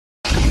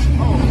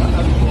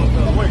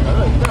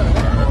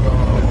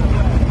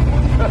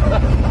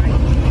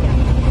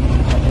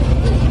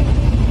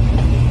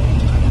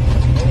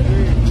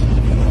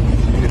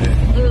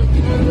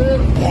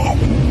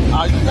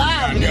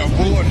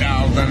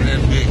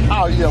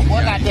Oh yeah,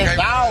 boy, got that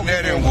dog.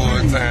 That in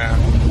one time.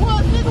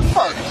 What, nigga?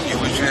 Fuck. You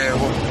wish you had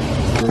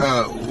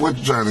one. What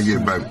you trying to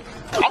get, baby?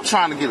 I'm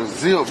trying to get a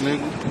zip,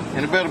 nigga.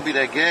 And it better be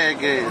that gas.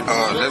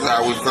 That's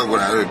how we fuck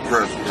with our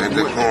press. They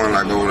just going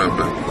like over there,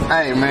 baby.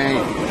 Hey,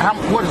 man.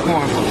 What is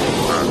going for?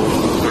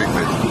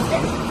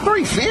 350.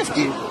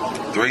 350?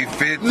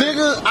 350?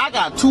 Nigga, I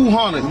got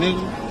 200,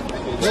 nigga.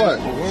 What?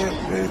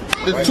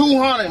 It's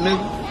 200,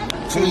 nigga.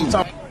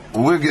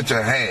 We'll get you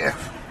a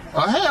half.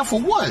 A half for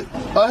what?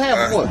 A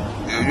half for what?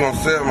 You gonna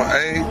sell my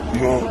A?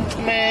 You want?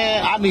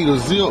 Man, I need a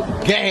zip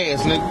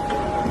gas,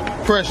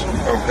 nigga. Pressure.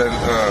 Okay,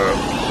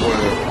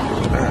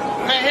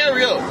 Man,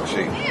 hurry up.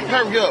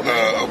 Hurry up,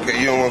 man. Okay,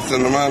 you don't want to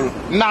send the money?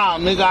 Nah,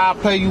 nigga, I'll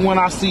pay you when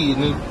I see it,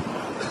 nigga.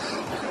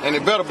 And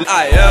it better be.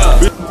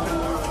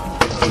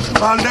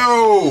 Oh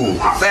no!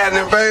 What's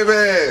happening,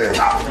 baby?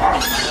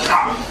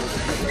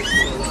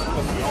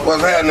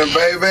 What's happening,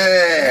 baby?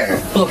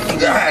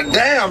 God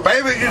damn,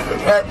 baby.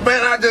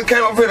 Man, I just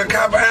came up here to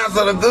cop an ounce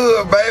of the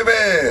good,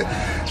 baby.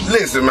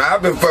 Listen, man,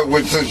 I've been fucking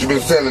with you since you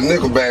been selling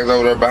nickel bags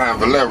over there behind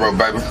Valero,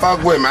 baby.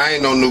 Fuck with me, I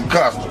ain't no new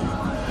customer.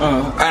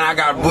 And I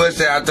got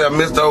Bush out there,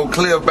 Mr. Oak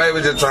Cliff,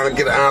 baby, just trying to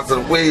get an ounce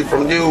of the weed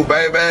from you,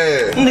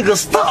 baby. Nigga,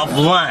 stop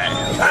lying.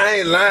 I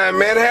ain't lying,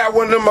 man. Have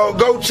one of them old,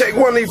 go check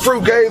one of these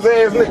fruitcake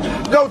ass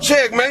niggas. Go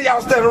check, man. Y'all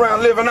standing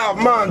around living off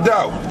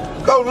Mondo.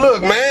 Go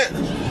look, man.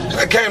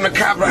 I came to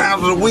cop an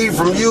ounce of the weed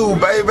from you,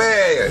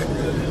 baby.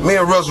 Me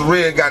and Russell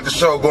Red got the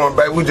show going,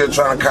 baby. We just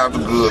trying to cop the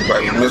good,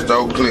 baby. Mr.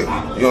 Oak Cliff.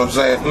 You know what I'm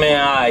saying? Man,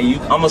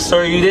 I'm going to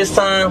serve you this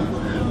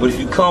time, but if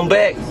you come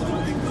back,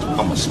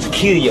 I'm going to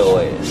kill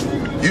your ass.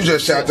 You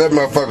just shot that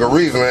motherfucker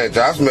reason, ain't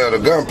you? I smell the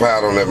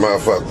gunpowder on that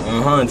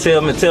motherfucker. And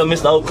tell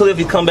Mr. Oak Cliff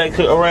he come back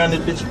around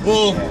this bitch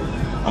again,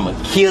 I'm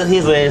gonna kill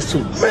his ass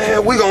too.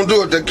 Man, we gonna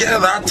do it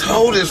together. I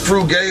told this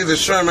fruit gaze and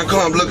Sherman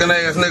Clump looking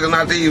ass nigga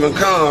not to even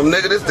come.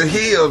 Nigga, this the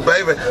hills,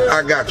 baby.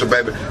 I got you,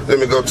 baby. Let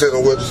me go tell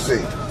them what to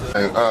see.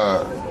 And,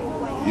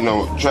 you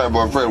know, Trap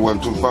Boy Fred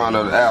wasn't too fond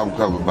of the album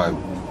cover, baby.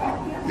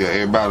 Yeah,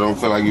 everybody don't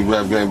feel like you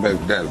rap game back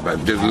to that,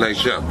 baby. Just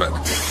lace you up, baby.